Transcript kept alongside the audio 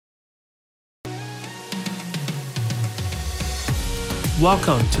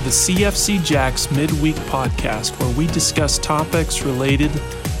Welcome to the CFC Jacks Midweek Podcast, where we discuss topics related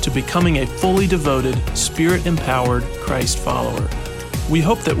to becoming a fully devoted, Spirit-empowered Christ follower. We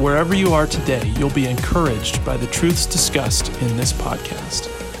hope that wherever you are today, you'll be encouraged by the truths discussed in this podcast.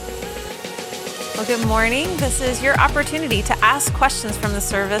 Well, good morning. This is your opportunity to ask questions from the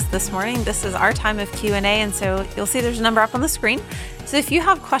service this morning. This is our time of Q&A, and so you'll see there's a number up on the screen. So if you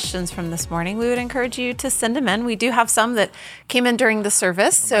have questions from this morning, we would encourage you to send them in. We do have some that came in during the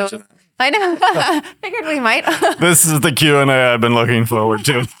service, so I know. Figured we might. This is the Q&A I've been looking forward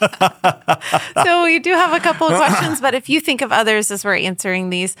to. So we do have a couple of questions, but if you think of others as we're answering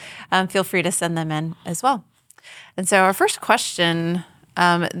these, feel free to send them in as well. And so our first question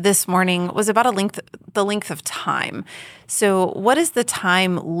this morning was about the length of time. So what is the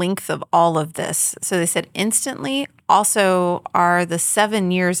time length of all of this? So they said instantly. Also, are the 7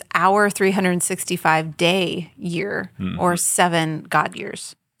 years our 365 day year or 7 God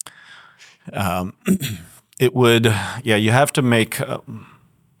years? It would, you have to make a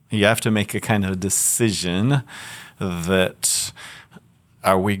kind of decision that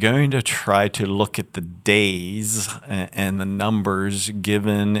are we going to try to look at the days and the numbers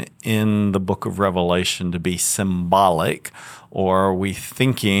given in the book of Revelation to be symbolic, or are we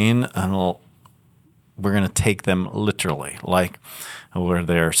thinking we're going to take them literally? Like, were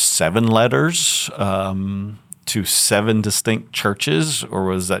there 7 letters to 7 distinct churches, or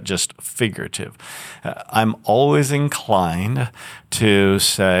was that just figurative? I'm always inclined to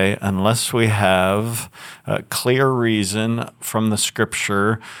say, unless we have a clear reason from the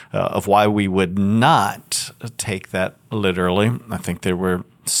Scripture of why we would not take that literally. I think there were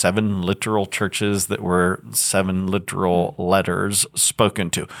 7 literal churches that were 7 literal letters spoken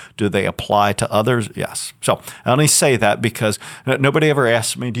to. Do they apply to others? Yes. So I only say that because nobody ever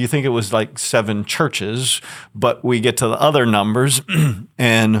asked me, do you think it was like 7 churches? But we get to the other numbers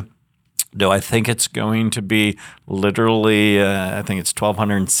and do I think it's going to be literally, I think it's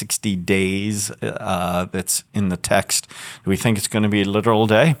 1,260 days that's in the text. Do we think it's going to be a literal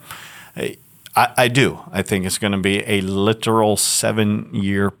day? I do. I think it's going to be a literal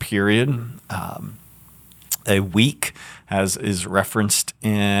 7-year period. A week, as is referenced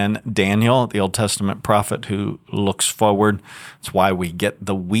in Daniel, the Old Testament prophet who looks forward. It's why we get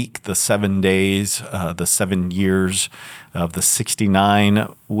the week, the 7 days, the 7 years of the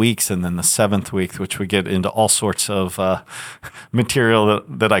 69 weeks, and then the 7th week, which we get into all sorts of material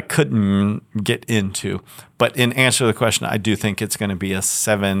that I couldn't get into. But in answer to the question, I do think it's going to be a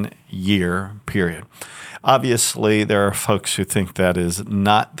 7-year period. Obviously, there are folks who think that is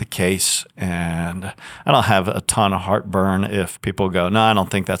not the case, and I don't have a ton of heartburn if people go, no, I don't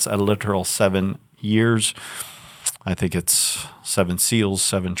think that's a literal 7 years. I think it's 7 seals,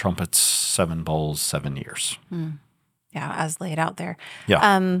 7 trumpets, 7 bowls, 7 years. Yeah, as laid out there.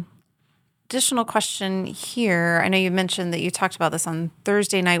 Yeah. Additional question here. I know you mentioned that you talked about this on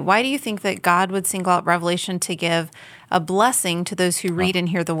Thursday night. Why do you think that God would single out Revelation to give a blessing to those who read and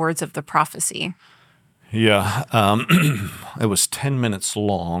hear the words of the prophecy? Yeah, it was 10 minutes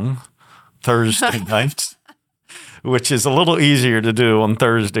long Thursday night, which is a little easier to do on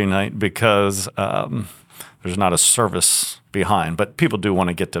Thursday night because there's not a service behind. But people do want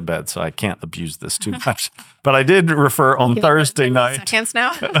to get to bed, so I can't abuse this too much. But I did refer on Thursday night. Seconds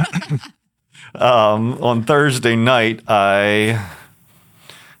now. On Thursday night, I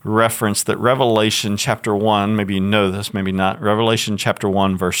referenced that Revelation chapter 1, maybe you know this, maybe not. Revelation chapter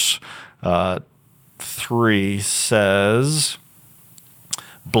 1, verse 3 says,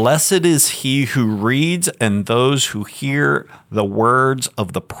 "Blessed is he who reads and those who hear the words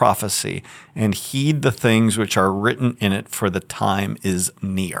of the prophecy and heed the things which are written in it, for the time is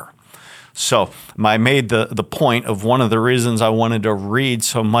near." So I made the point of one of the reasons I wanted to read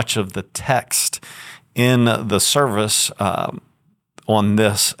so much of the text in the service on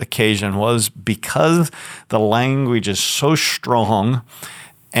this occasion was because the language is so strong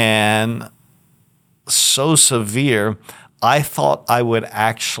and so severe. I thought I would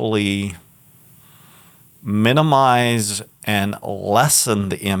actually minimize and lessen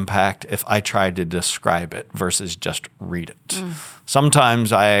the impact if I tried to describe it versus just read it.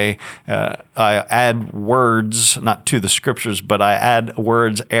 Sometimes I add words, not to the scriptures, but I add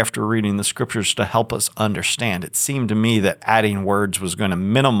words after reading the scriptures to help us understand. It seemed to me that adding words was going to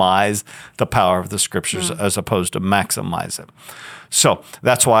minimize the power of the scriptures as opposed to maximize it. So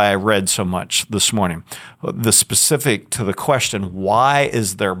that's why I read so much this morning. The specific to the question, why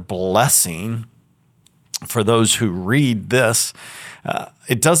is there blessing for those who read this?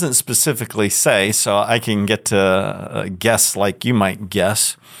 It doesn't specifically say, so I can get to guess like you might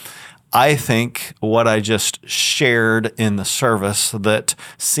guess. I think what I just shared in the service, that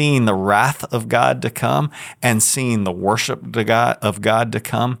seeing the wrath of God to come and seeing the worship of God to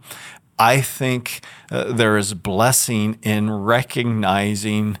come, I think there is blessing in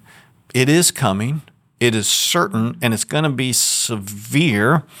recognizing it is coming, it is certain, and it's going to be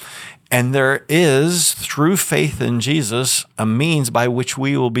severe. And there is, through faith in Jesus, a means by which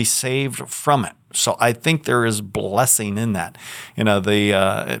we will be saved from it. So I think there is blessing in that.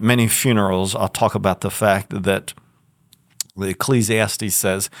 At many funerals, I'll talk about the fact that the Ecclesiastes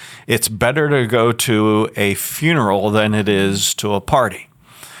says it's better to go to a funeral than it is to a party.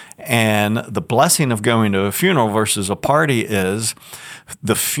 And the blessing of going to a funeral versus a party is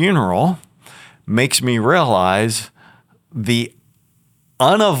the funeral makes me realize the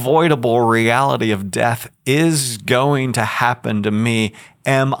unavoidable reality of death is going to happen to me.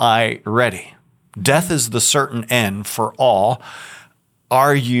 Am I ready? Death is the certain end for all.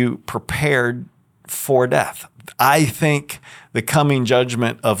 Are you prepared for death? I think the coming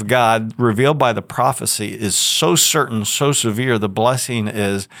judgment of God revealed by the prophecy is so certain, so severe. The blessing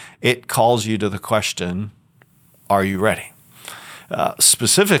is it calls you to the question, are you ready?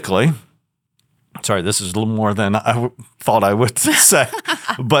 Specifically, sorry, this is a little more than I thought I would say.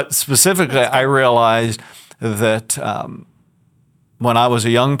 But specifically, I realized that when I was a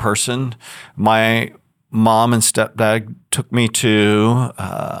young person, my mom and stepdad took me to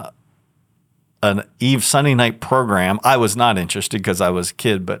an Sunday night program. I was not interested because I was a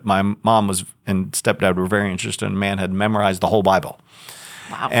kid, but my mom and stepdad were very interested. And man had memorized the whole Bible.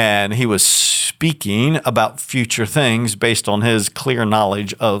 Wow. And he was speaking about future things based on his clear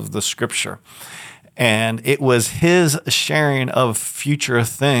knowledge of the Scripture. And it was his sharing of future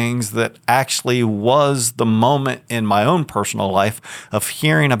things that actually was the moment in my own personal life of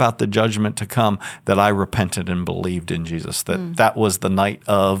hearing about the judgment to come that I repented and believed in Jesus, that was the night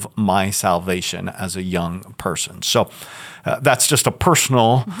of my salvation as a young person. So that's just a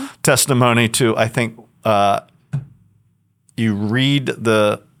personal testimony to, I think, you read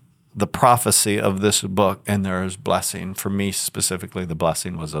the prophecy of this book, and there is blessing. For me specifically, the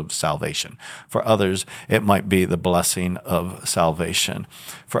blessing was of salvation. For others, it might be the blessing of salvation.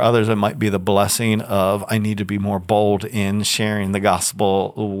 For others, it might be the blessing of, I need to be more bold in sharing the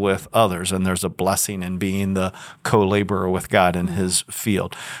gospel with others, and there's a blessing in being the co-laborer with God in his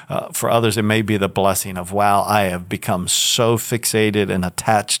field. For others, it may be the blessing of, wow, I have become so fixated and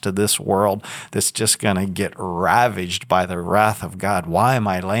attached to this world that's just going to get ravaged by the wrath of God. Why am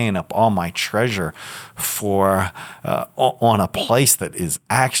I laying up all my treasure for on a place that is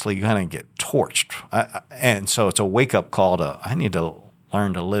actually going to get torched? And so it's a wake-up call to, I need to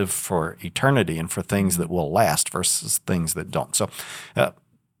learn to live for eternity and for things that will last versus things that don't. So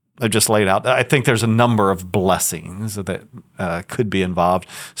I just laid out, I think there's a number of blessings that could be involved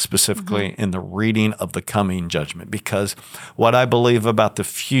specifically in the reading of the coming judgment, because what I believe about the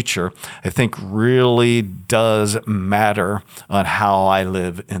future, I think really does matter on how I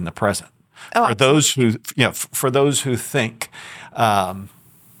live in the present. Oh, for those who, for those who think,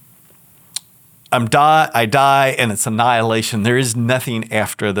 I die and it's annihilation. There is nothing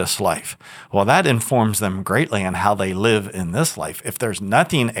after this life. Well, that informs them greatly on how they live in this life. If there's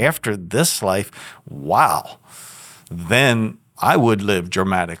nothing after this life, wow, then I would live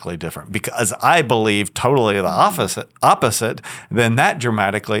dramatically different, because I believe totally the opposite, then that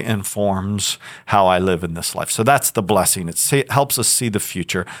dramatically informs how I live in this life. So that's the blessing. It helps us see the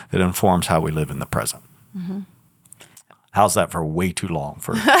future that informs how we live in the present. Mm-hmm. How's that for way too long?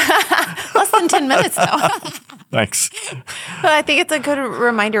 For less than 10 minutes, though. Thanks. But I think it's a good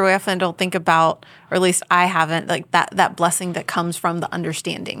reminder. We often don't think about, or at least I haven't, like that blessing that comes from the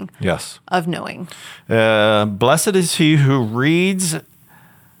understanding of knowing. Blessed is he who reads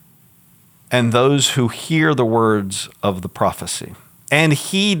and those who hear the words of the prophecy and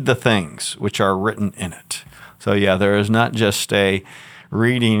heed the things which are written in it. So there is not just a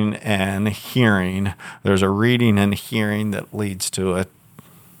reading and hearing. There's a reading and hearing that leads to a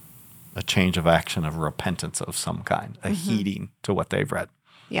change of action, of repentance of some kind, a heeding to what they've read.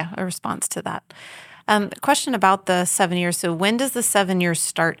 Yeah, a response to that. Question about the 7 years. So when does the 7 years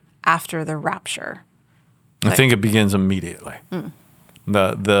start after the rapture? I think it begins immediately.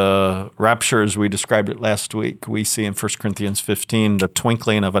 The rapture, as we described it last week, we see in 1 Corinthians 15, the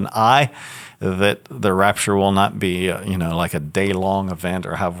twinkling of an eye, that the rapture will not be, like a day-long event,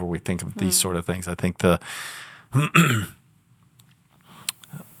 or however we think of these sort of things. I think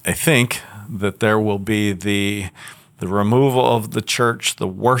that there will be the removal of the church, the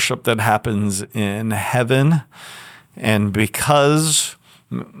worship that happens in heaven, and because,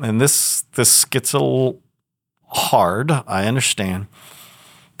 and this gets a little hard, I understand,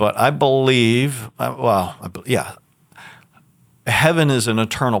 But I believe, heaven is an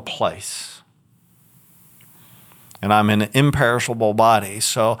eternal place. And I'm in an imperishable body.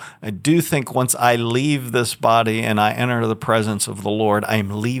 So I do think once I leave this body and I enter the presence of the Lord,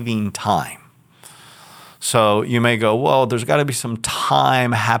 I'm leaving time. So you may go, well, there's got to be some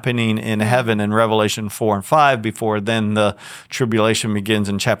time happening in heaven in Revelation 4 and 5 before then the tribulation begins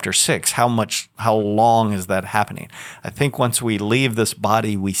in chapter 6. How long is that happening? I think once we leave this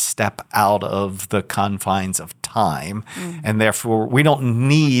body, we step out of the confines of time. And therefore, we don't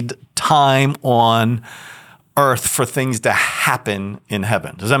need time on earth for things to happen in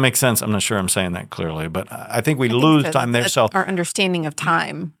heaven. Does that make sense? I'm not sure I'm saying that clearly, but I think we lose time there. So our understanding of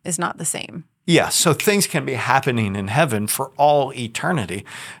time is not the same. Yeah, so things can be happening in heaven for all eternity,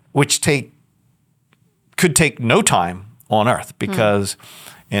 which could take no time on earth, because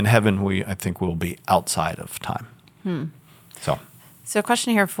in heaven I think we'll be outside of time. So a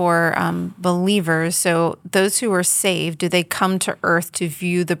question here for believers. So those who are saved, do they come to earth to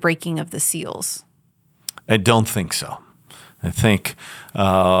view the breaking of the seals? I don't think so. I think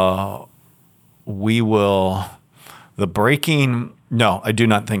no, I do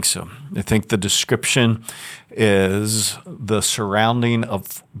not think so. I think the description is the surrounding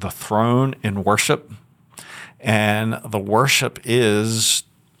of the throne in worship, and the worship is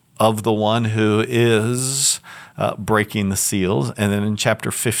of the one who is breaking the seals. And then in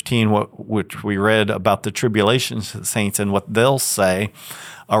chapter 15, which we read about the tribulation saints and what they'll say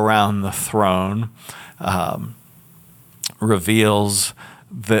around the throne, reveals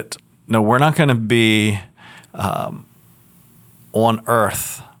that, no, we're not going to be on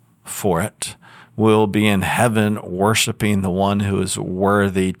earth for it. We'll be in heaven worshiping the one who is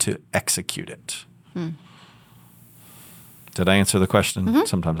worthy to execute it. Did I answer the question?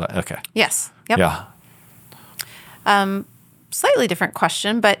 Sometimes okay. Yes. Yep. Yeah. Slightly different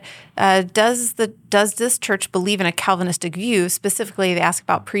question, but does this church believe in a Calvinistic view? Specifically, they ask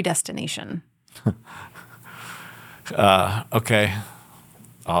about predestination. Okay.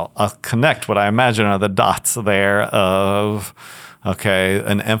 I'll connect what I imagine are the dots there of,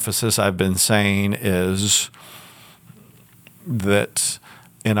 an emphasis I've been saying is that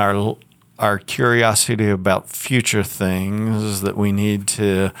in our curiosity about future things, that we need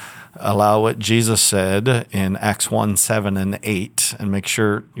to allow what Jesus said in Acts 1, 7, and 8, and make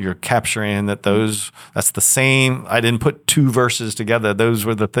sure you're capturing that that's the same. I didn't put two verses together. Those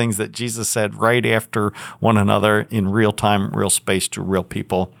were the things that Jesus said right after one another in real time, real space to real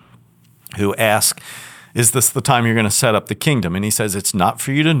people who ask, is this the time you're going to set up the kingdom? And he says, it's not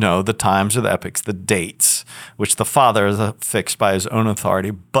for you to know the times or the epochs, the dates, which the Father has fixed by his own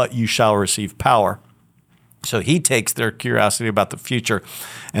authority, but you shall receive power. So he takes their curiosity about the future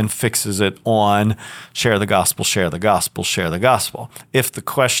and fixes it on share the gospel, share the gospel, share the gospel. If the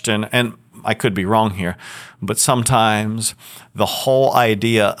question, and I could be wrong here, but sometimes the whole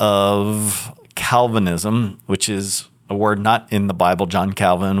idea of Calvinism, which is a word not in the Bible. John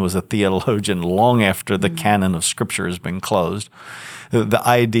Calvin was a theologian long after the canon of Scripture has been closed. The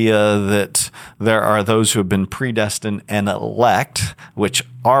idea that there are those who have been predestined and elect, which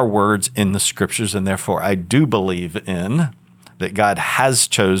are words in the Scriptures, and therefore I do believe in that God has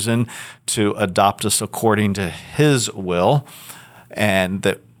chosen to adopt us according to his will, and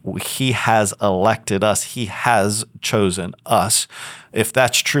that he has elected us. He has chosen us. If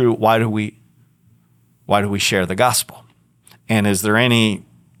that's true, why do we share the gospel? And is there any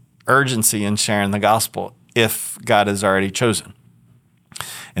urgency in sharing the gospel if God has already chosen?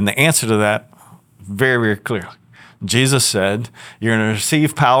 And the answer to that, very, very clearly. Jesus said, you're going to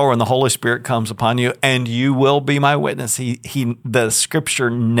receive power when the Holy Spirit comes upon you, and you will be my witness. The Scripture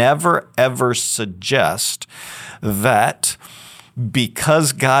never, ever suggests that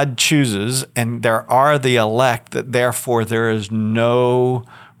because God chooses and there are the elect, that therefore there is no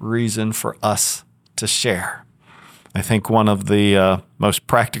reason for us to share. I think one of the most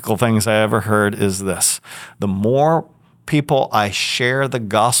practical things I ever heard is this: the more people I share the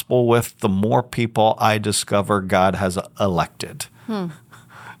gospel with, the more people I discover God has elected.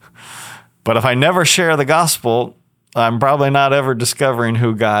 But if I never share the gospel, I'm probably not ever discovering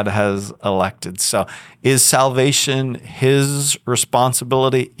who God has elected. So is salvation his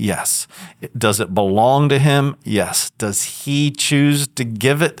responsibility? Yes. Does it belong to him? Yes. Does he choose to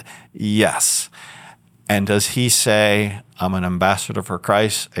give it? Yes. And does he say, I'm an ambassador for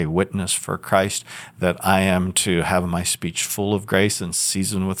Christ, a witness for Christ, that I am to have my speech full of grace and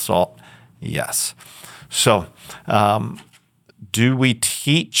seasoned with salt? Yes. So do we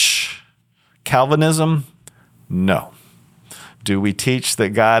teach Calvinism? No. Do we teach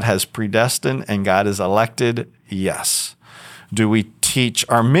that God has predestined and God is elected? Yes. Do we teach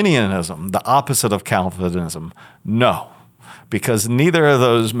Arminianism, the opposite of Calvinism? No, because neither of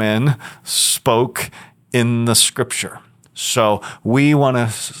those men spoke in the Scripture. So we want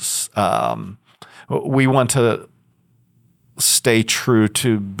to stay true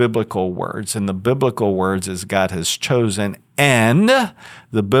to biblical words, and the biblical words is God has chosen, and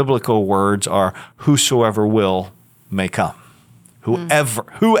the biblical words are whosoever will may come.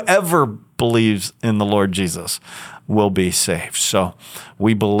 Whoever believes in the Lord Jesus will be saved. So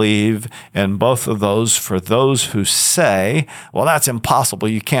we believe in both of those. For those who say, well, that's impossible,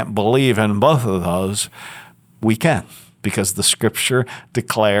 you can't believe in both of those, we can, because the Scripture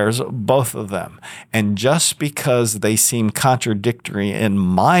declares both of them. And just because they seem contradictory in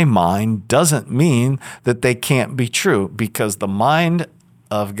my mind doesn't mean that they can't be true, because the mind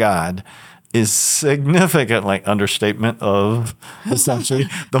of God is significantly, understatement of essentially,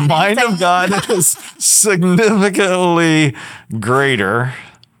 the mind of God is significantly greater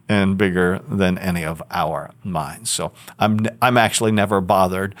and bigger than any of our minds. So I'm actually never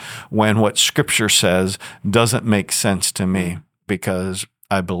bothered when what Scripture says doesn't make sense to me, because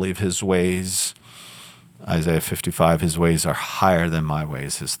I believe his ways, Isaiah 55, his ways are higher than my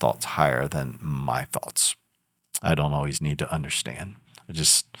ways, his thoughts higher than my thoughts. I don't always need to understand. I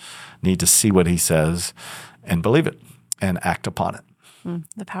just need to see what he says and believe it and act upon it.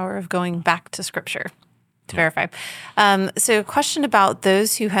 The power of going back to Scripture to verify. So a question about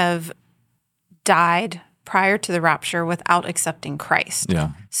those who have died prior to the rapture without accepting Christ. Yeah.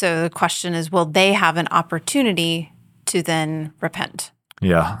 So the question is, will they have an opportunity to then repent?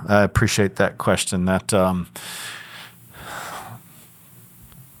 Yeah, I appreciate that question. That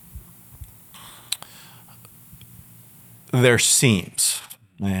there seems,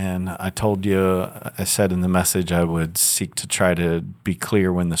 and I told you, I said in the message I would seek to try to be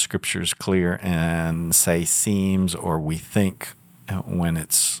clear when the Scripture is clear and say seems or we think when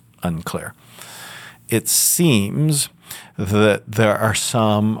it's unclear. It seems that there are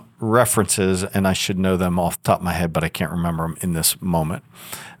some references, and I should know them off the top of my head, but I can't remember them in this moment,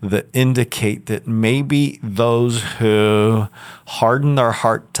 that indicate that maybe those who hardened their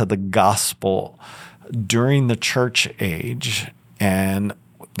heart to the gospel during the church age and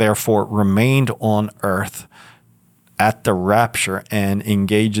therefore remained on earth at the rapture and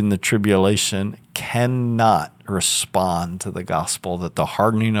engage in the tribulation cannot respond to the gospel, that the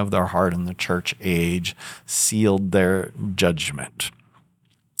hardening of their heart in the church age sealed their judgment.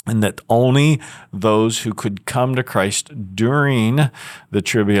 And that only those who could come to Christ during the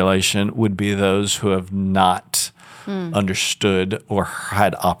tribulation would be those who have not understood or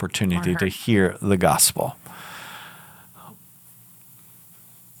had opportunity to hear the gospel.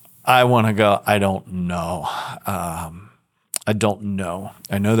 I want to go, I don't know. I don't know.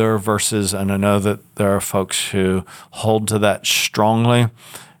 I know there are verses, and I know that there are folks who hold to that strongly.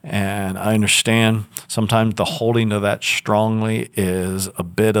 And I understand sometimes the holding to that strongly is a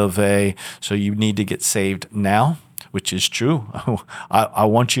bit of so you need to get saved now, which is true. I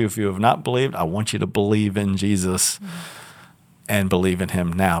want you, if you have not believed, I want you to believe in Jesus and believe in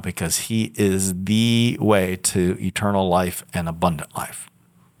him now, because he is the way to eternal life and abundant life.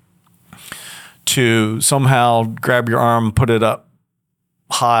 To somehow grab your arm, put it up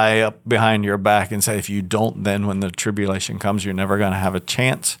high up behind your back and say, if you don't, then when the tribulation comes, you're never going to have a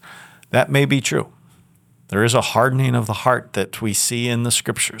chance. That may be true. There is a hardening of the heart that we see in the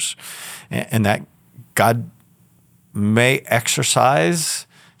Scriptures, and that God may exercise.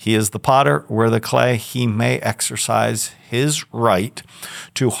 He is the potter, we're the clay. He may exercise his right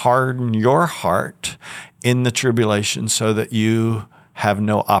to harden your heart in the tribulation so that you have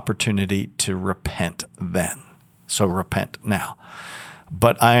no opportunity to repent then. So repent now.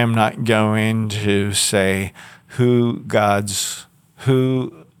 But I am not going to say whose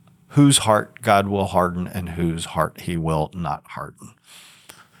heart God will harden and whose heart he will not harden.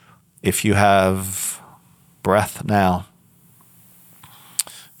 If you have breath now,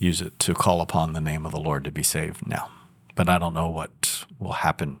 use it to call upon the name of the Lord to be saved now. But I don't know what will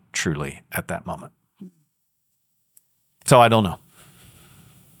happen truly at that moment. So I don't know.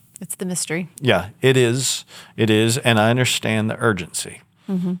 It's the mystery. Yeah, it is. It is. And I understand the urgency.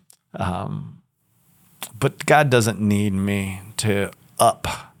 Mm-hmm. But God doesn't need me to up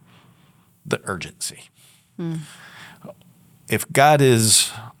the urgency. If God is,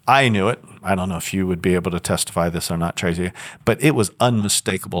 I knew it. I don't know if you would be able to testify this or not, Tracy, but it was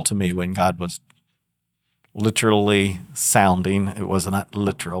unmistakable to me when God was literally sounding. It was not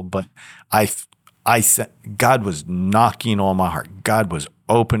literal, but I said, God was knocking on my heart. God was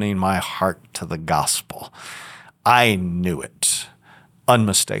opening my heart to the gospel. I knew it.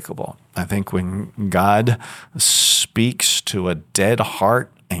 Unmistakable. I think when God speaks to a dead heart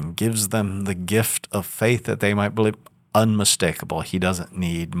and gives them the gift of faith that they might believe, unmistakable. He doesn't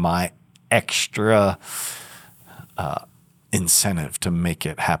need my extra incentive to make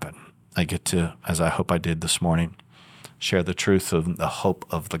it happen. I get to, as I hope I did this morning, share the truth of the hope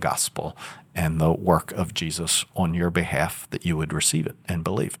of the gospel and the work of Jesus on your behalf, that you would receive it and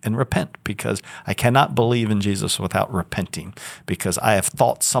believe and repent, because I cannot believe in Jesus without repenting, because I have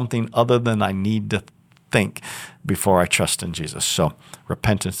thought something other than I need to think before I trust in Jesus. So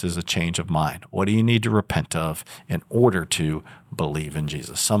repentance is a change of mind. What do you need to repent of in order to believe in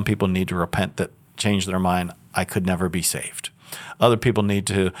Jesus? Some people need to repent that change their mind, I could never be saved. Other people need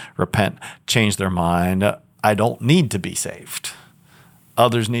to repent, change their mind, I don't need to be saved.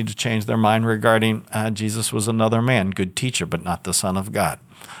 Others need to change their mind regarding Jesus was another man, good teacher, but not the Son of God.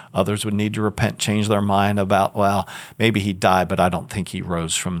 Others would need to repent, change their mind about, well, maybe he died, but I don't think he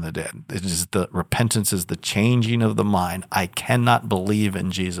rose from the dead. Repentance is the changing of the mind. I cannot believe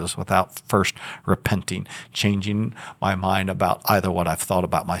in Jesus without first repenting, changing my mind about either what I've thought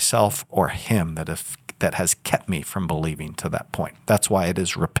about myself or him that has kept me from believing to that point. That's why it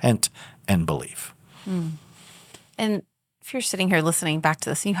is repent and believe. And if you're sitting here listening back to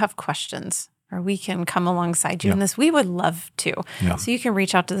this and you have questions, or we can come alongside you in this, we would love to. Yeah. So you can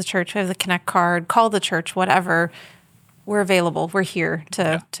reach out to the church. We have the Connect card, call the church, whatever. We're available. We're here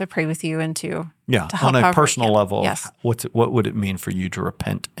to pray with you and to help on a personal level. Yes. What would it mean for you to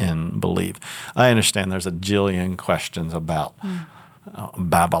repent and believe? I understand there's a jillion questions about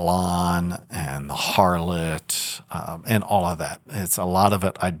Babylon and the harlot and all of that. It's a lot of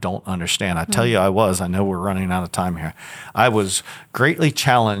it I don't understand. I tell you, I know we're running out of time here. I was greatly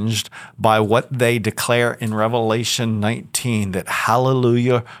challenged by what they declare in Revelation 19, that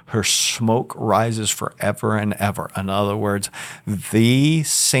hallelujah, her smoke rises forever and ever. In other words, the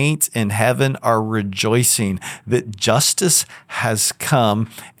saints in heaven are rejoicing that justice has come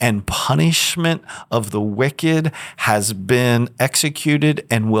and punishment of the wicked has been executed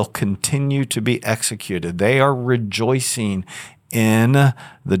and will continue to be executed. They are rejoicing in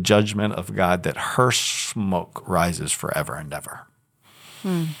the judgment of God, that her smoke rises forever and ever.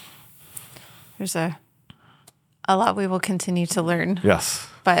 There's a lot we will continue to learn. Yes.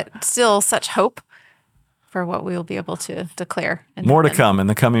 But still such hope for what we will be able to declare. More to come. In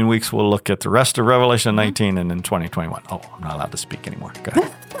the coming weeks, we'll look at the rest of Revelation 19 and in 2021. Oh, I'm not allowed to speak anymore. Go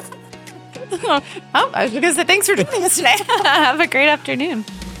ahead. I was going to say thanks for joining us today. Have a great afternoon.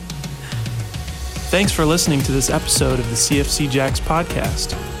 Thanks for listening to this episode of the CFC Jacks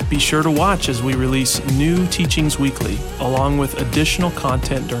podcast. Be sure to watch as we release new teachings weekly, along with additional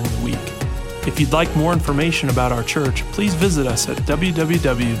content during the week. If you'd like more information about our church, please visit us at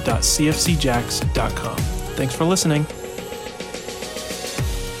www.cfcjacks.com. Thanks for listening.